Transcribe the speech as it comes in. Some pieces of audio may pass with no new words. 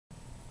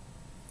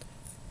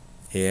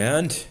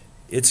And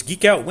it's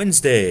Geek Out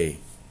Wednesday.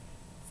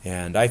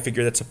 And I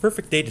figure that's a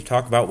perfect day to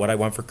talk about what I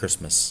want for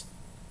Christmas.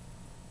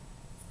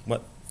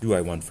 What do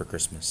I want for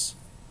Christmas?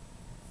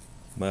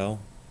 Well,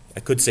 I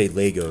could say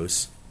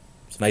Legos.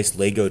 It's a nice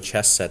Lego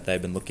chess set that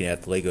I've been looking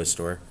at the Lego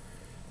store.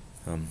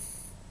 Um,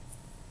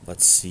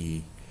 let's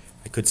see.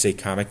 I could say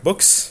comic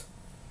books.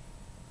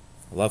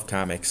 I love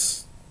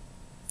comics.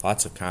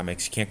 Lots of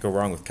comics. You can't go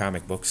wrong with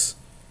comic books.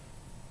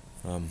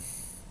 Um,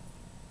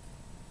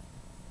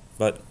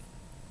 but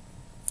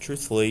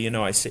truthfully,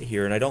 I sit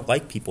here and I don't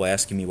like people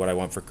asking me what I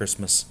want for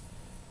Christmas.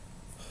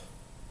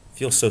 I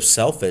feel so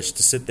selfish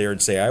to sit there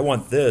and say, I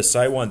want this,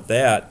 I want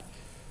that.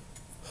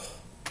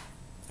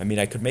 I mean,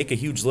 I could make a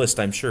huge list,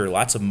 I'm sure.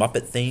 Lots of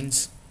Muppet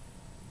things.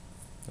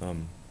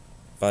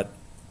 But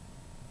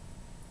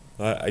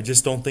I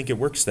just don't think it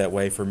works that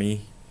way for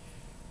me.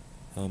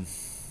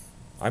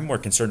 I'm more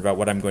concerned about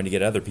what I'm going to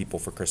get other people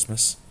for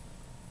Christmas.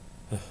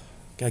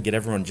 Gotta get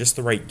everyone just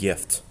the right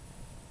gift.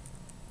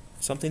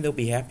 Something they'll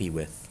be happy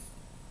with.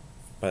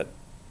 But,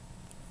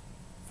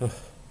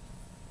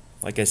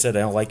 like I said, I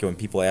don't like it when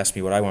people ask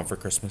me what I want for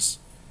Christmas.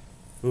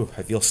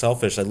 I feel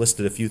selfish. I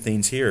listed a few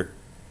things here.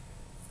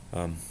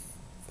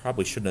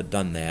 Probably shouldn't have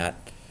done that.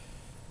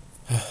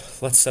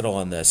 Let's settle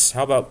on this.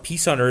 How about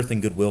peace on earth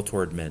and goodwill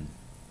toward men?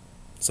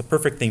 It's a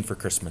perfect thing for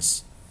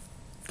Christmas.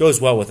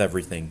 Goes well with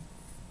everything.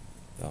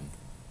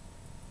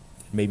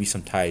 Maybe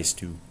some ties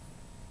too.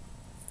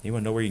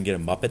 Anyone know where you can get a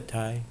Muppet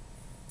tie?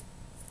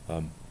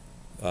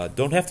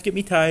 Don't have to get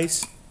me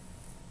ties.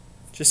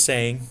 Just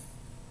saying.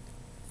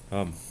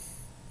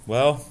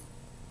 Well,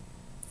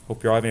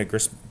 hope you're all having a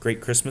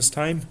great Christmas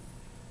time.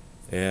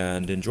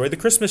 And enjoy the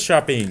Christmas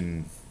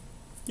shopping.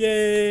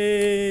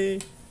 Yay!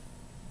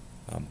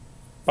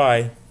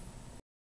 Bye.